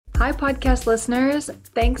Hi, podcast listeners.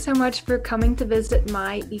 Thanks so much for coming to visit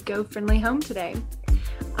my eco-friendly home today.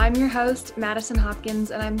 I'm your host, Madison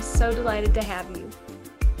Hopkins, and I'm so delighted to have you.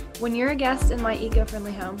 When you're a guest in my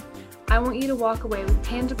eco-friendly home, I want you to walk away with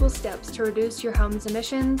tangible steps to reduce your home's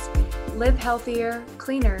emissions, live healthier,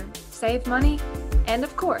 cleaner, save money, and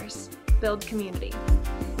of course, build community.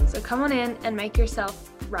 So come on in and make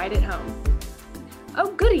yourself right at home.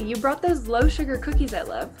 Oh, goody, you brought those low-sugar cookies I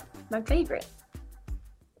love, my favorite.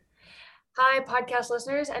 Hi, podcast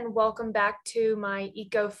listeners, and welcome back to my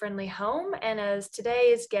eco-friendly home. And as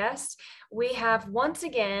today's guest, we have once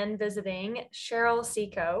again visiting Cheryl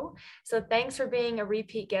Seco. So thanks for being a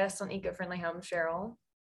repeat guest on Eco-Friendly Home, Cheryl.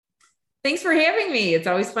 Thanks for having me. It's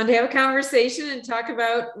always fun to have a conversation and talk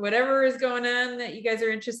about whatever is going on that you guys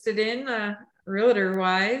are interested in,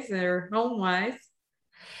 realtor-wise or home-wise.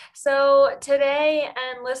 So today,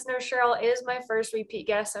 and listener, Cheryl is my first repeat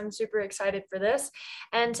guest. I'm super excited for this.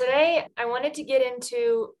 And today I wanted to get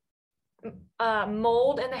into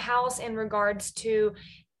mold in the house in regards to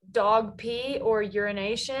dog pee or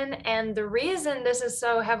urination. And the reason this is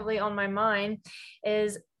so heavily on my mind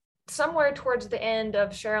is somewhere towards the end of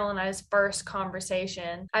Cheryl and I's first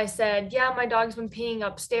conversation, I said, yeah, my dog's been peeing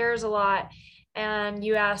upstairs a lot. And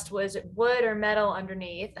you asked, was it wood or metal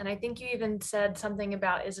underneath? And I think you even said something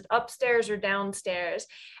about, is it upstairs or downstairs?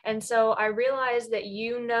 And so I realized that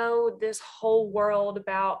you know this whole world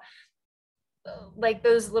about like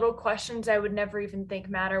those little questions I would never even think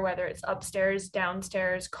matter, whether it's upstairs,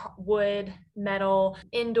 downstairs, wood, metal,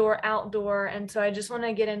 indoor, outdoor. And so I just want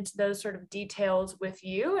to get into those sort of details with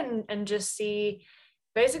you and just see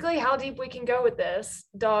basically how deep we can go with this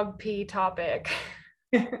dog pee topic.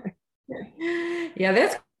 Yeah,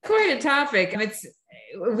 that's quite a topic.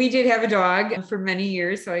 We did have a dog for many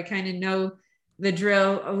years, so I kind of know the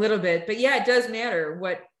drill a little bit. But yeah, it does matter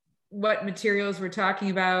what materials we're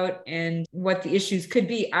talking about and what the issues could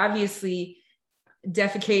be. Obviously,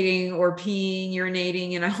 defecating or peeing,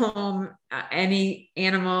 urinating in a home, any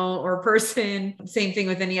animal or person, same thing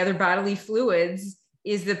with any other bodily fluids,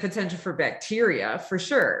 is the potential for bacteria for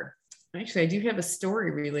sure. Actually, I do have a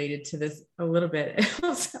story related to this a little bit.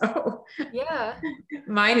 So, yeah.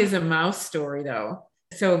 Mine is a mouse story, though.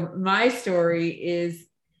 So my story is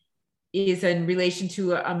in relation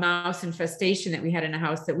to a mouse infestation that we had in a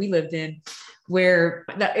house that we lived in, where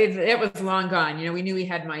it was long gone. You know, we knew we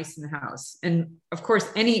had mice in the house. And of course,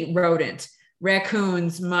 any rodent,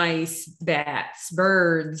 raccoons, mice, bats,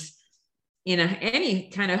 birds, in any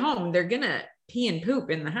kind of home, they're going to pee and poop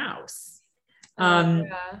in the house. Yeah.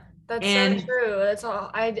 That's so true. That's all.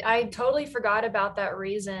 I totally forgot about that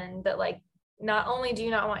reason that, like, not only do you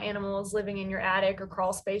not want animals living in your attic or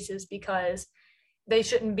crawl spaces because they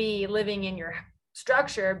shouldn't be living in your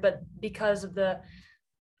structure, but because of the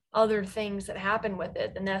other things that happen with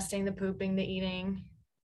it, the nesting, the pooping, the eating.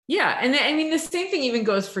 Yeah. And I mean, the same thing even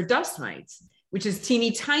goes for dust mites, which is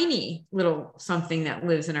teeny tiny little something that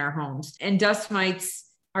lives in our homes. And dust mites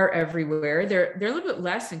are everywhere. They're a little bit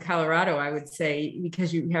less in Colorado, I would say,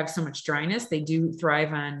 because you have so much dryness. They do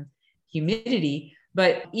thrive on humidity,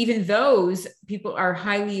 but even those people are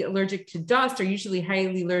highly allergic to dust, are usually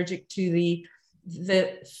highly allergic to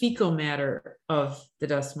the fecal matter of the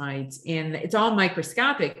dust mites. And it's all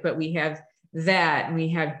microscopic, but we have that, and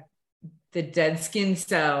we have the dead skin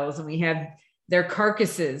cells, and we have their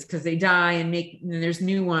carcasses because they die and there's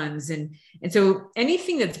new ones. And so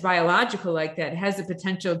anything that's biological like that has the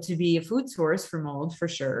potential to be a food source for mold for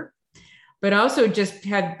sure, but also just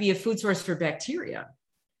be a food source for bacteria.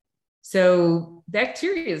 So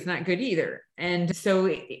bacteria is not good either. And so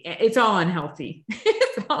it's all unhealthy.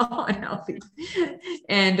 It's all unhealthy.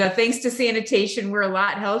 And thanks to sanitation, we're a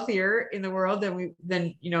lot healthier in the world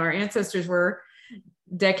than our ancestors were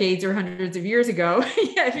decades or hundreds of years ago,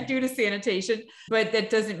 due to sanitation. But that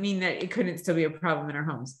doesn't mean that it couldn't still be a problem in our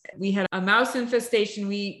homes. We had a mouse infestation.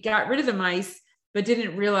 We got rid of the mice, but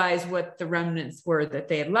didn't realize what the remnants were that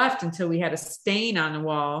they had left until we had a stain on the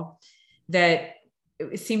wall that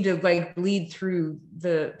it seemed to like bleed through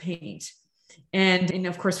the paint. And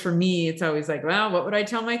of course, for me, it's always like, well, what would I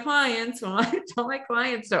tell my clients? Well, I tell my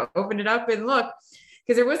clients to open it up and look,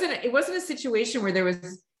 because it wasn't a situation where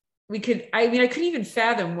I couldn't even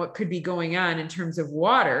fathom what could be going on in terms of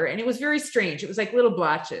water. And it was very strange. It was like little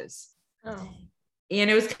blotches. Oh. And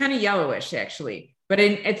it was kind of yellowish, actually. But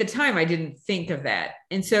at the time, I didn't think of that.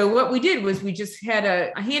 And so what we did was we just had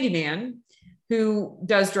a handyman who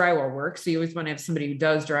does drywall work. So you always want to have somebody who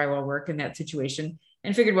does drywall work in that situation,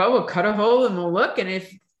 and figured, well, we'll cut a hole and we'll look. And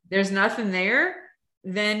if there's nothing there,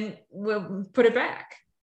 then we'll put it back,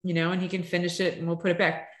 and he can finish it and we'll put it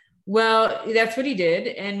back. Well, that's what he did.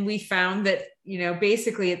 And we found that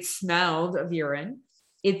basically it smelled of urine.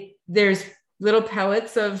 There's little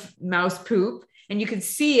pellets of mouse poop, and you could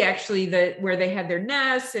see actually where they had their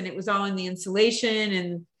nests, and it was all in the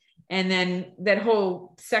insulation. And then that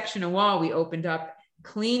whole section of wall we opened up,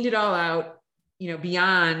 cleaned it all out,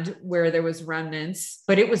 beyond where there was remnants,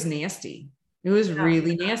 but it was nasty. It was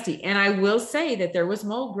really nasty. And I will say that there was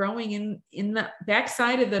mold growing in the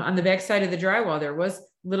backside on the backside of the drywall. There was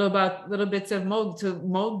little bits of mold. So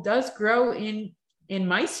mold does grow in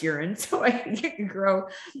mice urine. So I think it can grow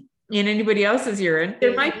in anybody else's urine.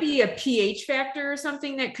 There might be a pH factor or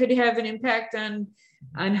something that could have an impact on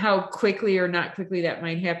how quickly or not quickly that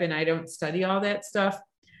might happen. I don't study all that stuff,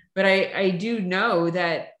 but I do know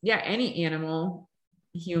that, any animal,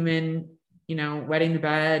 human, wetting the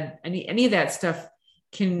bed, any of that stuff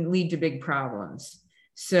can lead to big problems.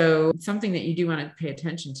 So it's something that you do want to pay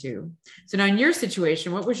attention to. So now in your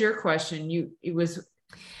situation, what was your question?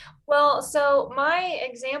 Well, so my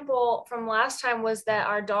example from last time was that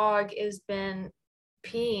our dog has been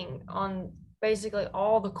peeing on basically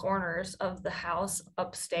all the corners of the house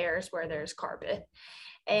upstairs where there's carpet,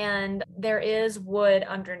 and there is wood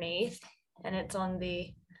underneath, and it's on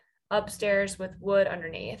the upstairs with wood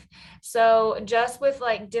underneath. So just with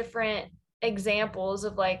like different examples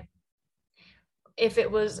of like, if it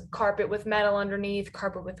was carpet with metal underneath,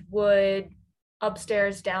 carpet with wood,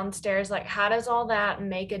 upstairs, downstairs, like how does all that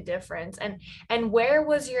make a difference? And where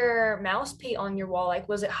was your mouse pee on your wall? Like,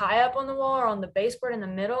 was it high up on the wall or on the baseboard in the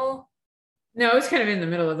middle? No, it was kind of in the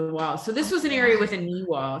middle of the wall. So this was an area with a knee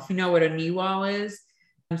wall, if you know what a knee wall is.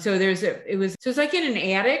 So it's like in an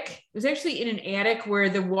attic. It was actually in an attic where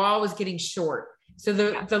the wall was getting short. So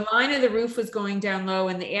the line of the roof was going down low,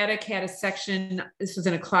 and the attic had a section, this was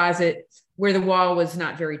in a closet, where the wall was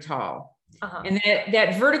not very tall. Uh-huh. And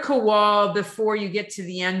that vertical wall before you get to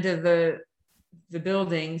the end of the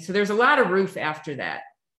building. So there's a lot of roof after that.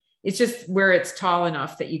 It's just where it's tall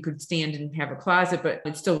enough that you could stand and have a closet, but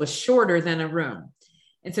it still was shorter than a room.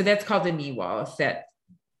 And so that's called a knee wall, if that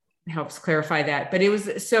helps clarify that. But it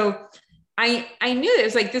was, so I knew it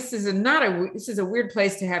was like, this is a weird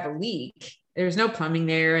place to have a leak. There's no plumbing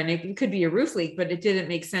there, and it could be a roof leak, but it didn't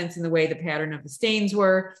make sense in the way the pattern of the stains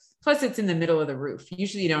were. Plus it's in the middle of the roof.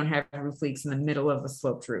 Usually you don't have roof leaks in the middle of a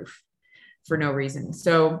sloped roof for no reason.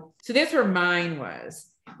 So that's where mine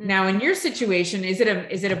was. Mm-hmm. Now in your situation, is it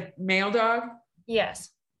a male dog? Yes.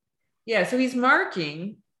 Yeah. So he's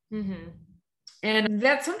marking. Mm-hmm. And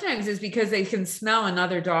that sometimes is because they can smell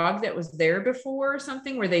another dog that was there before or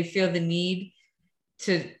something, where they feel the need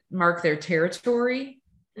to mark their territory.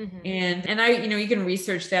 Mm-hmm. And I, you can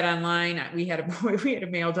research that online. We had a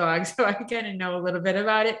male dog, so I kind of know a little bit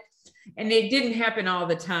about it. And it didn't happen all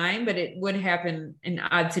the time, but it would happen in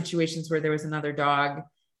odd situations where there was another dog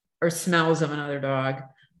or smells of another dog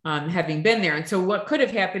having been there. And so what could have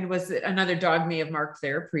happened was that another dog may have marked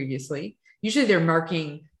there previously. Usually they're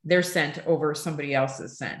marking their scent over somebody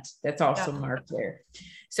else's scent that's also marked there.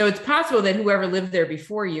 So it's possible that whoever lived there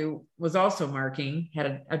before you was also marking,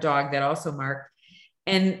 had a dog that also marked.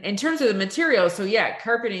 And in terms of the material, so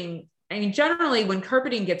carpeting, I mean, generally when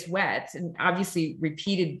carpeting gets wet, and obviously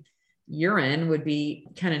repeated urine would be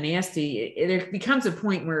kind of nasty, it becomes a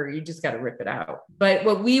point where you just got to rip it out. But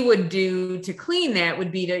what we would do to clean that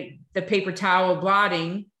would be the paper towel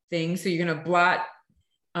blotting thing. So you're going to blot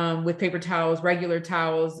with paper towels, regular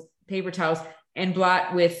towels, paper towels, and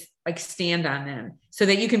blot with like stand on them so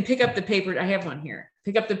that you can pick up the paper. I have one here.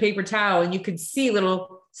 Pick up the paper towel and you could see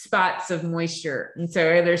little spots of moisture. And so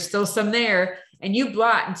there's still some there, and you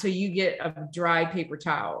blot until you get a dry paper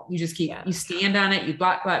towel. You just you stand on it, you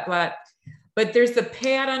blot, blot, blot. But there's the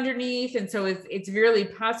pad underneath. And so it's really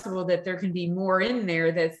possible that there can be more in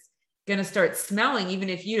there that's going to start smelling. Even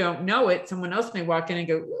if you don't know it, someone else may walk in and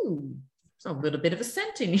go, ooh, there's a little bit of a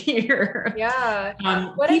scent in here. Yeah.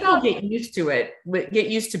 People get used to it, get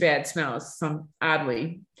used to bad smells,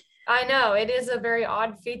 oddly. I know it is a very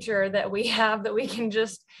odd feature that we have, that we can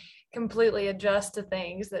just completely adjust to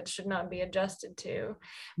things that should not be adjusted to.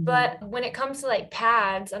 Mm-hmm. But when it comes to like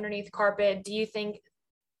pads underneath carpet, do you think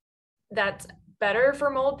that's better for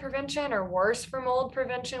mold prevention or worse for mold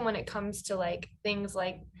prevention when it comes to like things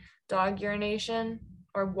like dog urination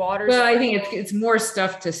or water? Well, I think it's more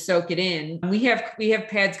stuff to soak it in. We have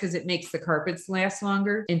pads because it makes the carpets last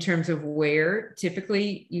longer in terms of wear.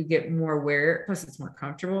 Typically you get more wear, plus it's more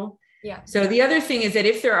comfortable. Yeah. So the other thing is that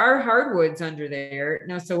if there are hardwoods under there,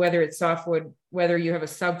 so whether it's softwood, whether you have a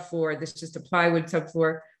subfloor that's just a plywood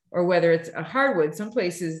subfloor, or whether it's a hardwood, some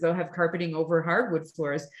places they'll have carpeting over hardwood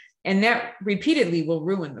floors, and that repeatedly will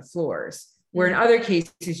ruin the floors. Where in other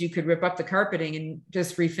cases you could rip up the carpeting and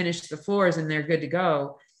just refinish the floors and they're good to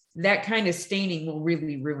go. that kind of staining will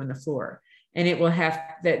really ruin the floor. And it will have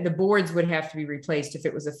that the boards would have to be replaced if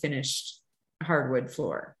it was a finished hardwood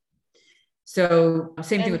floor. So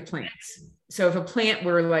same thing with plants. So if a plant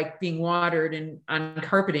were like being watered and on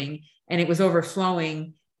carpeting and it was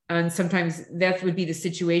overflowing, and sometimes that would be the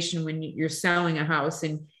situation when you're selling a house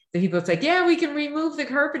and the people, it's like, yeah, we can remove the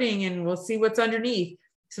carpeting and we'll see what's underneath.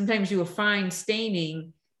 Sometimes you will find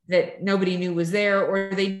staining that nobody knew was there, or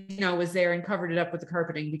they was there and covered it up with the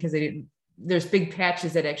carpeting because they didn't. There's big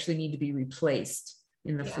patches that actually need to be replaced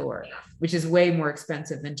in the floor, which is way more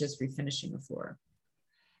expensive than just refinishing the floor.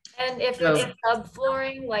 And if it's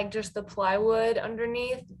subflooring, like just the plywood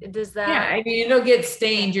underneath, does that? Yeah, I mean, it'll get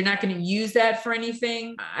stained. You're not going to use that for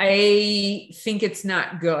anything. I think it's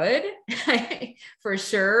not good for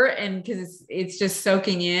sure. And because it's just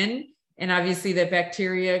soaking in, and obviously the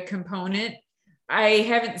bacteria component. I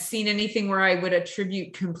haven't seen anything where I would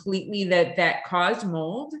attribute completely that caused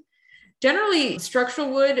mold. Generally,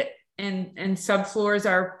 structural wood and subfloors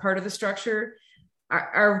are part of the structure.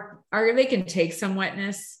 Are they can take some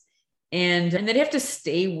wetness. And they'd have to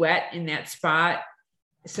stay wet in that spot.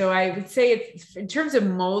 So I would say in terms of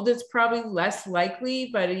mold, it's probably less likely,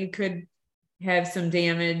 but you could have some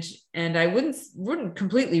damage. And I wouldn't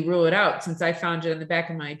completely rule it out, since I found it on the back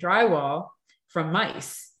of my drywall from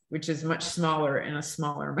mice, which is much smaller and a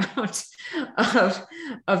smaller amount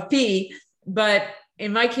of pee. But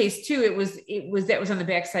in my case too, it was that was on the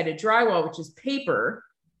backside of drywall, which is paper.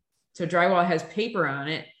 So drywall has paper on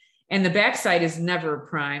it. And the backside is never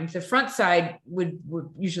primed. The front side would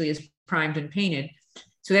usually is primed and painted.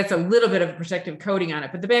 So that's a little bit of a protective coating on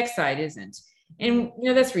it, but the backside isn't. And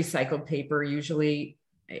that's recycled paper usually.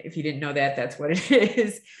 If you didn't know that, that's what it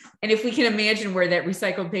is. And if we can imagine where that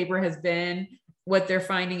recycled paper has been, what they're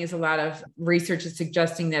finding is a lot of research is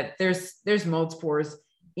suggesting that there's mold spores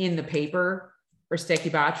in the paper, or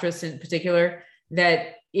Stachybotrys in particular,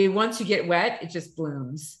 that once you get wet, it just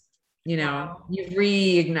blooms. You've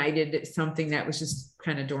reignited something that was just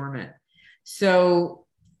kind of dormant. So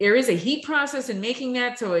there is a heat process in making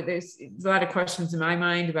that. So there's a lot of questions in my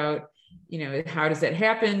mind about, how does that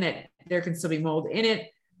happen, that there can still be mold in it.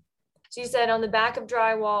 So you said on the back of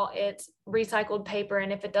drywall, it's recycled paper.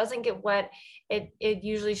 And if it doesn't get wet, it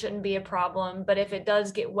usually shouldn't be a problem. But if it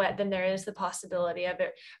does get wet, then there is the possibility of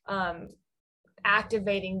it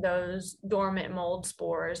activating those dormant mold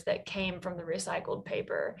spores that came from the recycled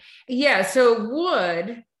paper. Yeah. So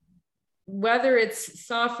wood, whether it's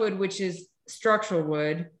softwood, which is structural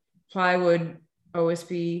wood, plywood,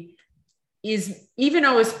 OSB, is even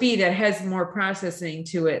OSB that has more processing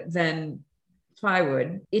to it than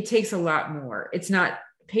plywood. It takes a lot more. It's not,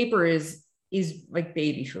 paper is like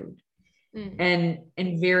baby food and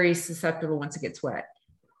very susceptible once it gets wet.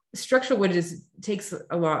 Structural wood takes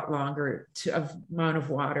a lot longer amount of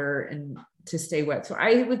water and to stay wet. So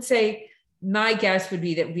I would say my guess would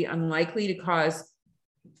be that it would be unlikely to cause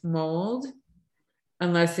mold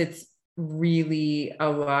unless it's really a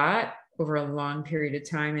lot over a long period of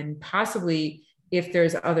time, and possibly if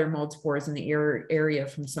there's other mold spores in the area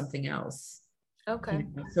from something else. Okay.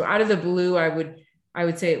 So out of the blue, I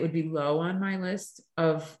would say it would be low on my list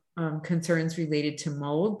of concerns related to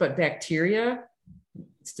mold, but bacteria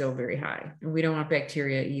still very high, and we don't want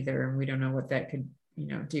bacteria either, and we don't know what that could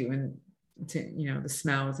do, and to the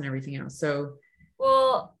smells and everything else. So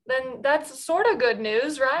well, then that's sort of good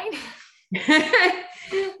news, right?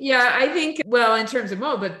 Yeah, I think, well, in terms of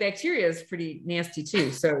mold, but bacteria is pretty nasty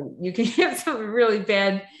too. So you can have some really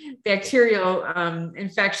bad bacterial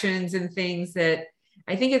infections and things that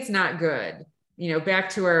I think it's not good. Back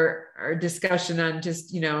to our discussion on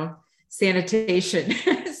just sanitation.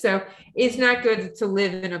 So it's not good to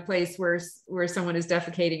live in a place where someone is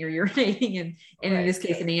defecating or urinating, and in this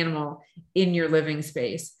case, an animal in your living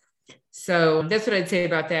space. So that's what I'd say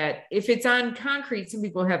about that. If it's on concrete, some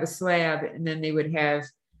people have a slab and then they would have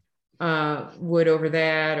wood over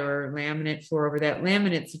that or laminate floor over that.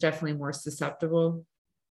 Laminate's definitely more susceptible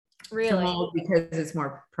to mold because it's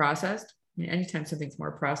more processed. Anytime something's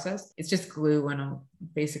more processed, it's just glue and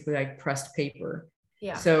basically like pressed paper.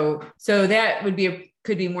 Yeah. So that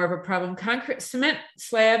could be more of a problem. Concrete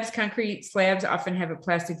slabs often have a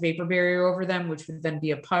plastic vapor barrier over them, which would then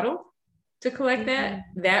be a puddle to collect that.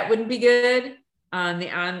 That wouldn't be good. On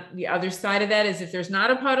the other side of that is if there's not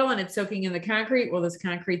a puddle and it's soaking in the concrete, well, this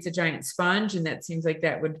concrete's a giant sponge, and that seems like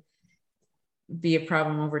that would be a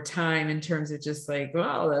problem over time in terms of just like,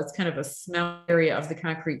 well, that's kind of a smell area of the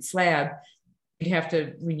concrete slab. You'd have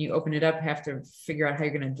to, when you open it up, have to figure out how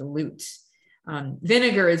you're going to dilute.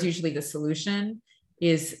 Vinegar is usually the solution.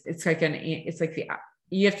 It's like the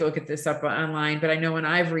you have to look at this up online, but I know when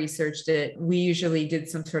I've researched it, we usually did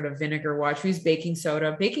some sort of vinegar wash. We use baking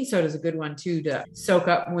soda. Baking soda is a good one too to soak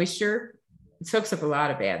up moisture. It soaks up a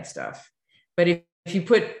lot of bad stuff. But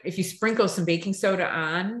if you sprinkle some baking soda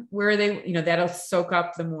on where that'll soak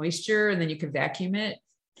up the moisture, and then you can vacuum it.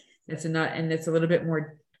 It's a little bit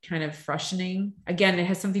more kind of freshening. Again, it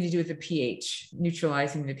has something to do with the pH,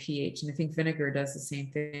 neutralizing the pH. And I think vinegar does the same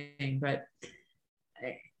thing. But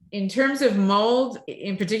in terms of mold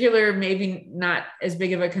in particular, maybe not as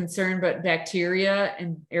big of a concern, but bacteria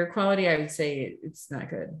and air quality, I would say it's not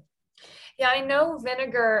good. Yeah, I know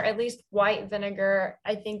vinegar, at least white vinegar,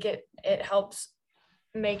 I think it helps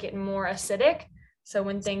make it more acidic. So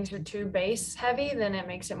when things are too base heavy, then it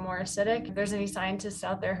makes it more acidic. If there's any scientists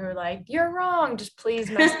out there who are like, you're wrong, just please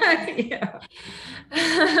mess yeah.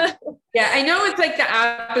 Yeah, I know it's like the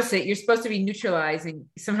opposite. You're supposed to be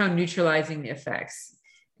somehow neutralizing the effects.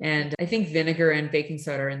 And I think vinegar and baking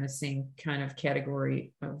soda are in the same kind of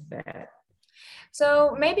category of that.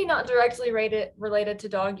 So maybe not directly related to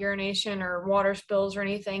dog urination or water spills or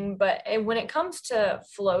anything, but when it comes to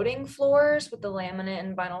floating floors with the laminate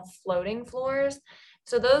and vinyl floating floors,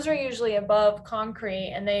 so those are usually above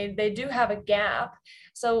concrete and they do have a gap.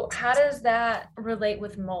 So how does that relate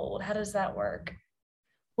with mold? How does that work?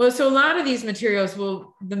 Well, so a lot of these materials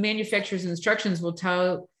the manufacturer's instructions will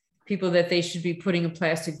tell people that they should be putting a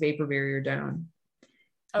plastic vapor barrier down.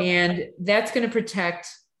 Okay. And that's going to protect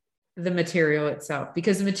the material itself,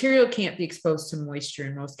 because the material can't be exposed to moisture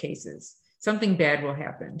in most cases. Something bad will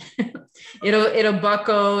happen. it'll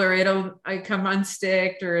buckle, or it'll come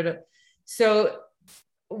unsticked, so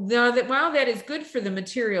now that while that is good for the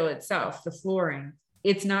material itself, the flooring,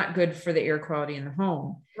 it's not good for the air quality in the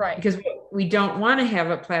home. Right. Because we don't want to have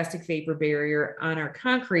a plastic vapor barrier on our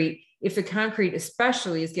concrete if the concrete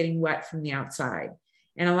especially is getting wet from the outside.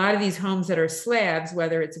 And a lot of these homes that are slabs,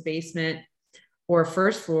 whether it's a basement or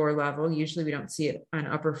first floor level, usually we don't see it on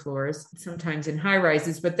upper floors, sometimes in high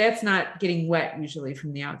rises, but that's not getting wet usually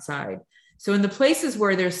from the outside. So in the places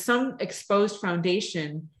where there's some exposed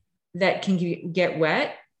foundation that can get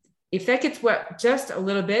wet, if that gets wet just a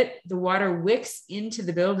little bit, the water wicks into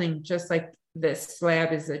the building just like the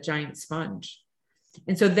slab is a giant sponge.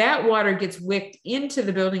 And so that water gets wicked into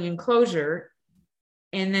the building enclosure,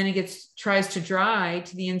 and then it tries to dry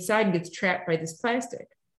to the inside and gets trapped by this plastic.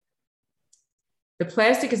 The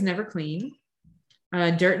plastic is never clean.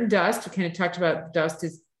 Dirt and dust, we kind of talked about dust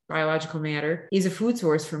is biological matter, is a food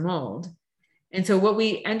source for mold. And so what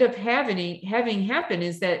we end up having happen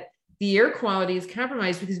is that the air quality is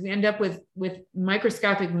compromised because we end up with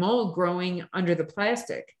microscopic mold growing under the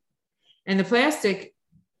plastic. And the plastic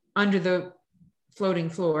under the floating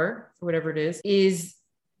floor, or whatever it is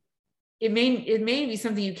it may be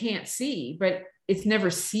something you can't see, but it's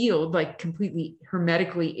never sealed, like completely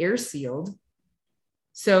hermetically air sealed.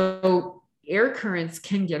 So air currents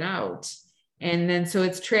can get out. And then, so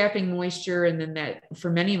it's trapping moisture. And then that,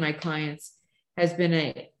 for many of my clients, has been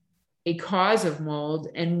a cause of mold.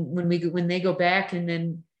 And when they go back and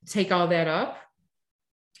then take all that up,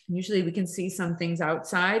 usually we can see some things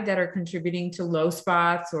outside that are contributing to low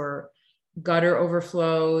spots or gutter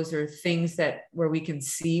overflows, or things where we can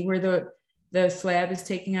see where the slab is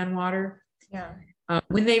taking on water. Yeah.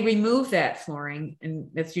 When they remove that flooring, and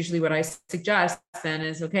that's usually what I suggest then,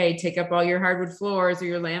 is, okay, take up all your hardwood floors or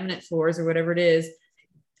your laminate floors or whatever it is.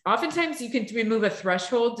 Oftentimes you can remove a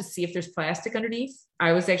threshold to see if there's plastic underneath.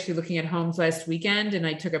 I was actually looking at homes last weekend, and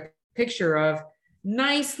I took a picture of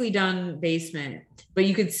nicely done basement, but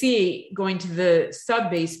you could see going to the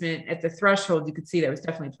sub basement at the threshold, you could see there was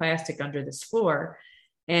definitely plastic under this floor.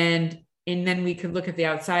 And then we could look at the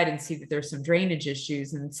outside and see that there's some drainage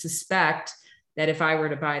issues, and suspect that if I were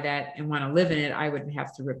to buy that and want to live in it, I would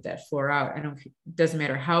have to rip that floor out. It doesn't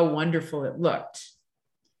matter how wonderful it looked.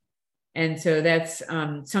 And so that's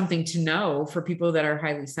something to know for people that are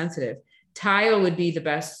highly sensitive. Tile would be the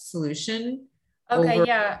best solution. Okay.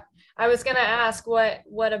 Yeah. I was going to ask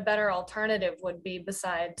what a better alternative would be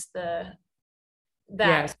besides that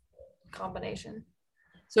yes. combination.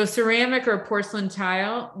 So ceramic or porcelain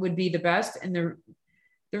tile would be the best. And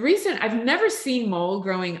the reason I've never seen mold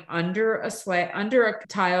growing under a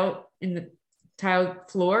tile in the tile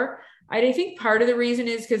floor, I think part of the reason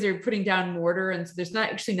is because they're putting down mortar, and so there's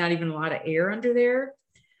not even a lot of air under there.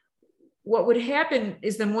 What would happen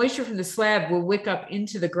is the moisture from the slab will wick up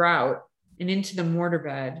into the grout and into the mortar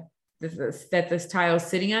bed that this tile is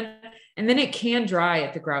sitting on, and then it can dry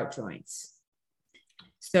at the grout joints.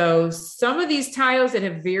 So some of these tiles that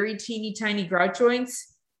have very teeny tiny grout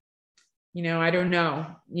joints, I don't know.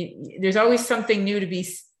 There's always something new to be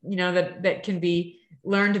that can be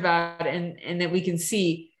learned about and that we can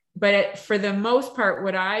see. But for the most part,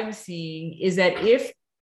 what I'm seeing is that if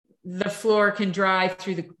the floor can dry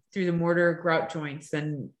through the mortar grout joints,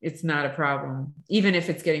 then it's not a problem, even if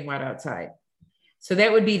it's getting wet outside. So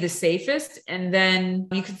that would be the safest. And then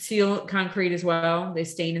you could seal concrete as well. They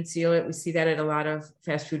stain and seal it. We see that at a lot of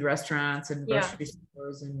fast food restaurants and grocery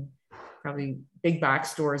stores and probably big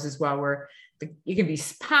box stores as well, where it can be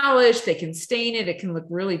polished, they can stain it. It can look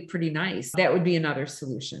really pretty nice. That would be another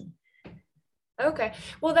solution. Okay.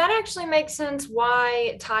 Well, that actually makes sense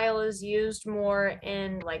why tile is used more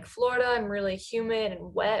in like Florida and really humid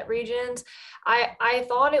and wet regions. I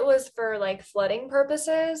thought it was for like flooding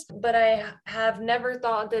purposes, but I have never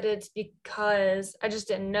thought that it's because I just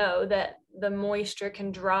didn't know that the moisture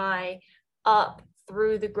can dry up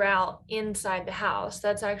through the grout inside the house.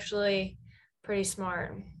 That's actually pretty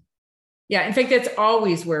smart. Yeah, in fact, that's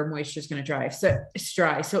always where moisture is going to dry. So it's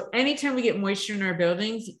dry. So anytime we get moisture in our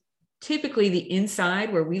buildings, typically the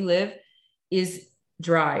inside where we live is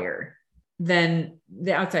drier than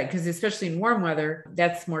the outside, because especially in warm weather,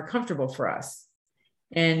 that's more comfortable for us.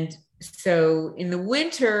 And so in the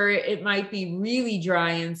winter, it might be really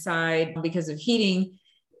dry inside because of heating.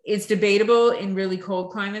 It's debatable in really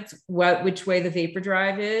cold climates which way the vapor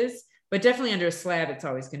drive is, but definitely under a slab, it's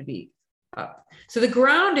always going to be up. So the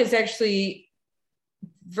ground is actually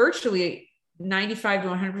virtually 95 to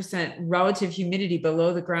 100% relative humidity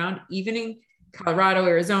below the ground, even in Colorado,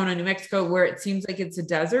 Arizona, New Mexico, where it seems like it's a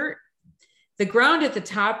desert. The ground at the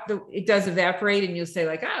top, it does evaporate, and you'll say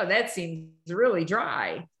like, oh, that seems really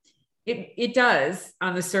dry. It does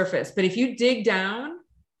on the surface, but if you dig down,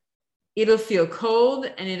 it'll feel cold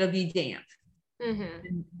and it'll be damp.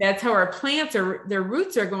 Mm-hmm. That's how our plants their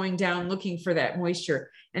roots are going down looking for that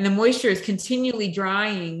moisture. And the moisture is continually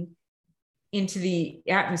drying into the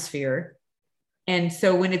atmosphere. And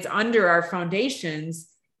so when it's under our foundations,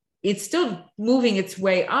 it's still moving its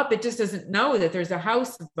way up. It just doesn't know that there's a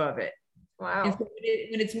house above it. Wow. And so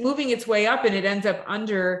when it's moving its way up and it ends up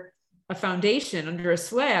under a foundation, under a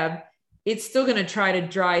slab, it's still going to try to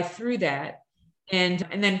dry through that. And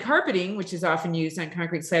then carpeting, which is often used on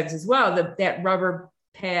concrete slabs as well, that rubber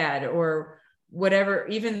pad or whatever,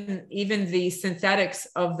 even the synthetics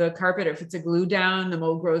of the carpet, if it's a glue down, the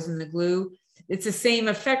mold grows in the glue. It's the same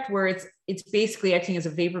effect where it's basically acting as a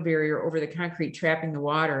vapor barrier over the concrete, trapping the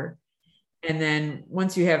water. And then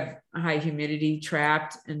once you have a high humidity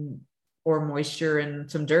trapped or moisture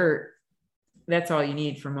and some dirt, that's all you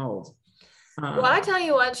need for mold. Well, I tell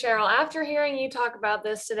you what, Cheryl, after hearing you talk about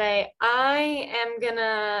this today, I am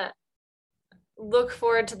gonna look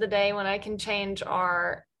forward to the day when I can change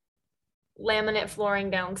our laminate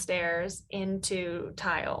flooring downstairs into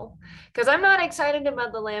tile, because I'm not excited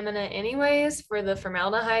about the laminate anyways for the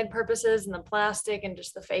formaldehyde purposes and the plastic and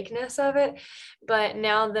just the fakeness of it. But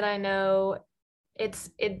now that I know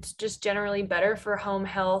it's just generally better for home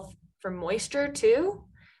health, for moisture too,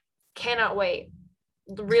 cannot wait.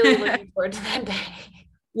 Really looking forward to that day.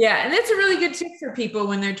 Yeah, and that's a really good tip for people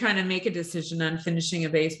when they're trying to make a decision on finishing a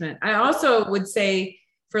basement. I also would say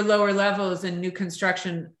for lower levels and new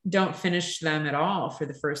construction, don't finish them at all for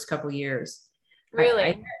the first couple of years.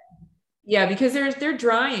 Really? Yeah, because they're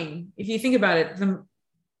drying. If you think about it, the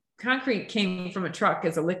concrete came from a truck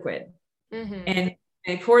as a liquid, mm-hmm. and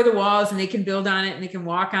they pour the walls and they can build on it and they can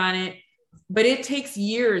walk on it, but it takes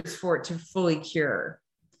years for it to fully cure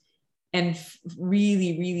and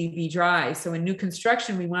really, really be dry. So in new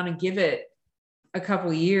construction, we want to give it a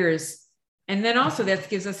couple of years. And then also that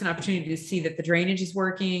gives us an opportunity to see that the drainage is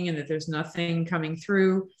working and that there's nothing coming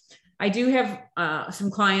through. I do have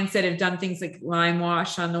some clients that have done things like lime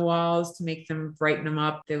wash on the walls to make them, brighten them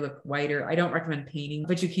up. They look whiter. I don't recommend painting,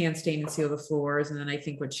 but you can stain and seal the floors. And then I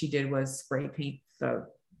think what she did was spray paint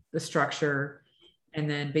the structure, and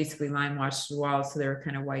then basically lime wash the walls so they're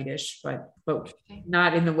kind of whitish, but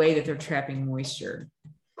not in the way that they're trapping moisture.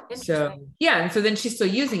 So yeah, and so then she's still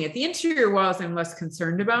using it. The interior walls I'm less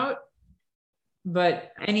concerned about,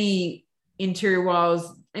 but any interior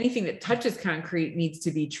walls, anything that touches concrete needs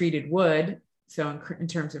to be treated wood. So in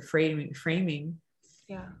terms of framing,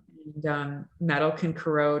 yeah, and metal can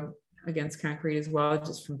corrode against concrete as well,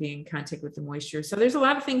 just from being in contact with the moisture. So there's a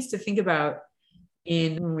lot of things to think about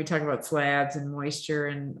when we talk about slabs and moisture,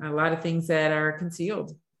 and a lot of things that are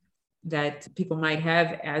concealed, that people might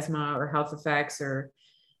have asthma or health effects, or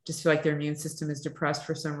just feel like their immune system is depressed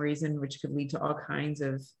for some reason, which could lead to all kinds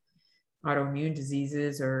of autoimmune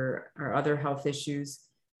diseases or other health issues.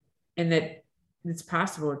 And that it's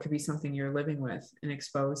possible it could be something you're living with and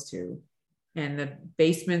exposed to. And the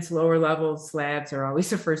basements, lower level slabs are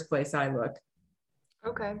always the first place I look.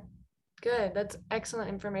 Okay. Good. That's excellent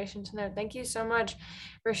information to know. Thank you so much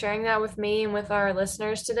for sharing that with me and with our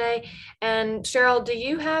listeners today. And Cheryl, do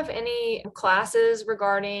you have any classes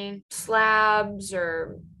regarding slabs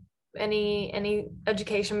or any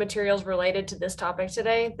education materials related to this topic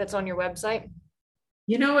today that's on your website?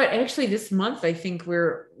 You know what? Actually, this month I think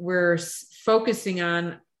we're focusing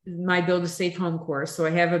on my Build a Safe Home course. So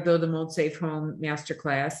I have a Build a Mold Safe Home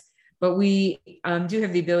masterclass, but we do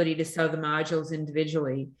have the ability to sell the modules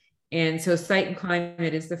individually. And so Site and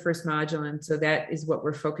Climate is the first module, and so that is what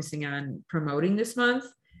we're focusing on promoting this month.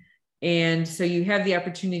 And so you have the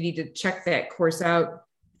opportunity to check that course out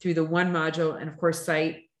through the one module, and of course,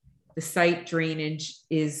 the site drainage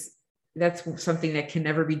that's something that can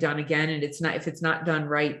never be done again. And if it's not done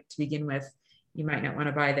right to begin with, you might not want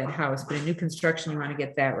to buy that house, but in new construction, you want to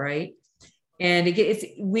get that right. And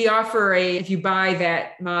we offer if you buy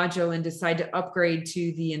that module and decide to upgrade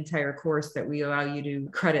to the entire course, that we allow you to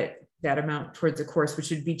credit that amount towards the course, which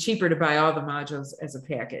would be cheaper to buy all the modules as a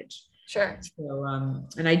package. Sure. So,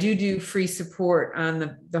 and I do free support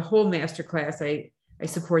on the whole masterclass. I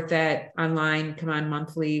support that online, come on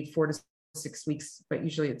monthly, 4 to 6 weeks, but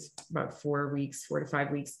usually it's about 4 to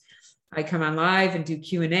 5 weeks. I come on live and do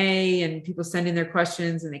Q&A, and people send in their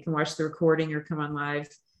questions, and they can watch the recording or come on live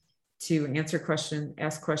to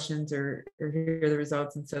ask questions or hear the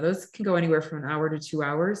results. And so those can go anywhere from an hour to 2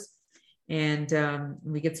 hours. And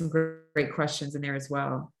we get some great questions in there as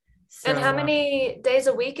well. So, and how many days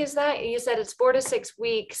a week is that? You said it's 4 to 6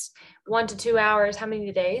 weeks, 1 to 2 hours. How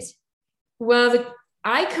many days? Well,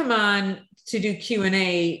 I come on to do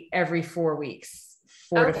Q&A every 4 weeks,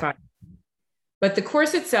 4 to 5. But the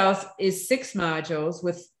course itself is 6 modules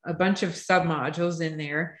with a bunch of sub-modules in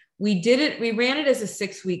there. We ran it as a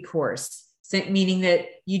 6-week course, meaning that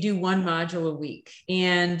you do 1 module a week.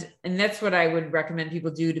 And that's what I would recommend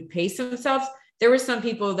people do to pace themselves. There were some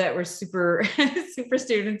people that were super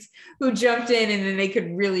students who jumped in, and then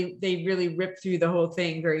they really ripped through the whole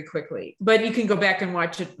thing very quickly. But you can go back and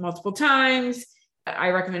watch it multiple times. I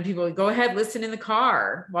recommend people go ahead, listen in the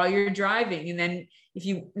car while you're driving. And then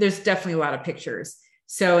there's definitely a lot of pictures.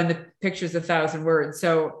 So, and the picture's 1,000 words.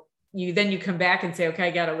 So you come back and say, okay,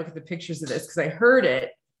 I got to look at the pictures of this because I heard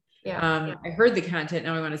it. Yeah. I heard the content.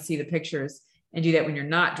 Now I want to see the pictures, and do that when you're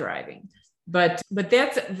not driving. But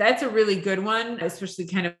that's a really good one, especially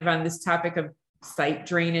kind of on this topic of site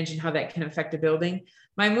drainage and how that can affect a building.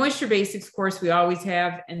 My Moisture Basics course we always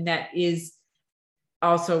have, and that is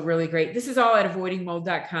also really great. This is all at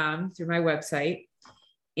avoidingmold.com through my website.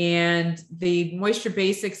 And the Moisture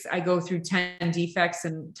Basics, I go through 10 defects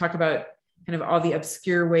and talk about kind of all the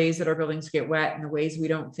obscure ways that our buildings get wet and the ways we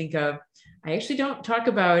don't think of. I actually don't talk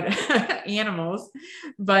about animals,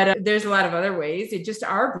 but there's a lot of other ways.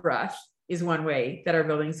 Our breath is one way that our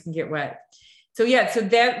buildings can get wet. So so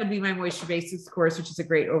that would be my Moisture Basics course, which is a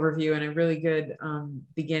great overview and a really good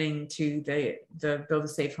beginning to the Build a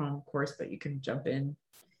Safe Home course, but you can jump in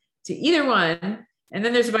to either one. And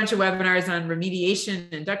then there's a bunch of webinars on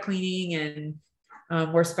remediation and duct cleaning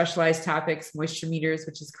and more specialized topics, moisture meters,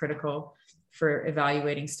 which is critical for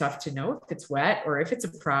evaluating stuff to know if it's wet or if it's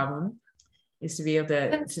a problem, is to be able to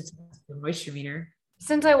test the moisture meter.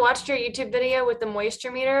 Since I watched your YouTube video with the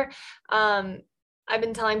moisture meter, I've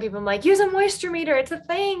been telling people, I'm like, use a moisture meter. It's a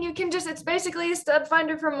thing. It's basically a stud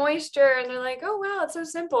finder for moisture. And they're like, oh, wow, it's so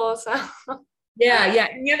simple. So yeah.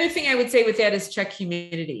 And the other thing I would say with that is check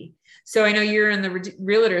humidity. So I know you're on the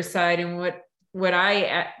realtor side, and what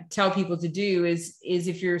I tell people to do is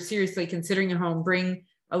if you're seriously considering a home, bring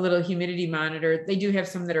a little humidity monitor. They do have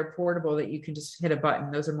some that are portable that you can just hit a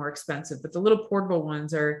button. Those are more expensive, but the little portable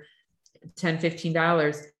ones are $10,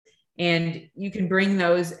 $15. And you can bring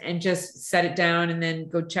those and just set it down and then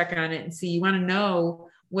go check on it and see. You want to know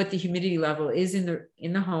what the humidity level is in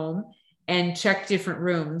the home, and check different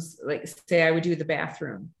rooms. Like say I would do the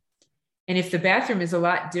bathroom. And if the bathroom is a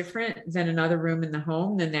lot different than another room in the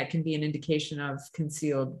home, then that can be an indication of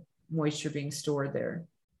concealed moisture being stored there.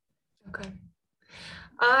 Okay.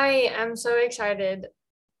 I am so excited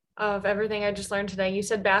of everything I just learned today. You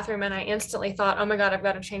said bathroom, and I instantly thought, oh my God, I've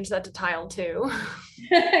got to change that to tile too.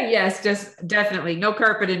 Yes, just definitely. No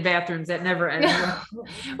carpet in bathrooms. That never ends.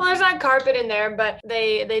 Well, there's not carpet in there, but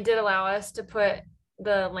they did allow us to put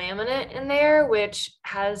the laminate in there, which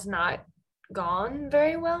has not gone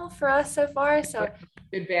very well for us so far. So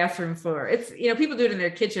good bathroom floor. It's, people do it in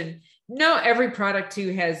their kitchen. No, every product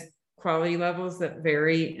too has quality levels that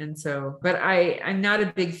vary. And so, but I'm not a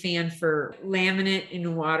big fan for laminate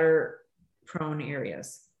in water prone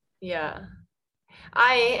areas. Yeah.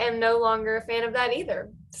 I am no longer a fan of that either.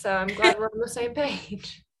 So I'm glad we're on the same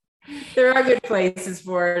page. There are good places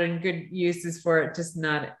for it and good uses for it, just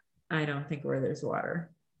not I don't think where there's water.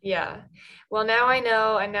 Yeah. Well, now I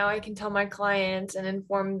know, and now I can tell my clients and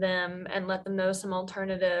inform them and let them know some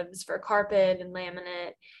alternatives for carpet and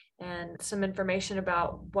laminate and some information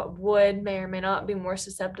about what wood may or may not be more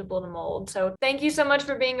susceptible to mold. So thank you so much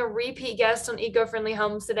for being a repeat guest on Eco-Friendly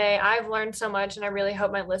Homes today. I've learned so much, and I really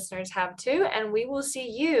hope my listeners have too. And we will see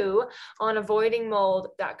you on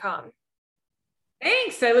avoidingmold.com.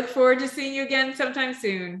 Thanks. I look forward to seeing you again sometime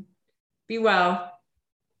soon. Be well.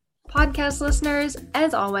 Podcast listeners,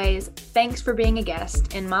 as always, thanks for being a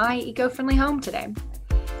guest in my eco-friendly home today.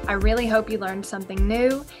 I really hope you learned something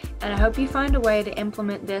new, and I hope you find a way to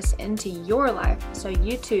implement this into your life so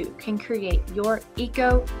you too can create your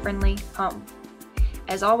eco-friendly home.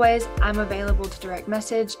 As always, I'm available to direct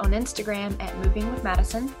message on Instagram at Moving with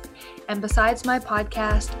Madison. And besides my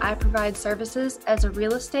podcast, I provide services as a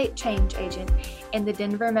real estate change agent in the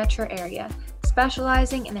Denver metro area,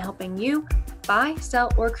 specializing in helping you buy,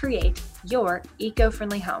 sell, or create your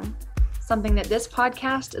eco-friendly home. Something that this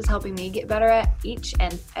podcast is helping me get better at each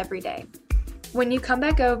and every day. When you come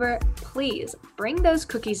back over, please bring those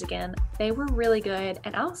cookies again. They were really good,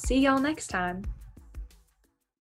 and I'll see y'all next time.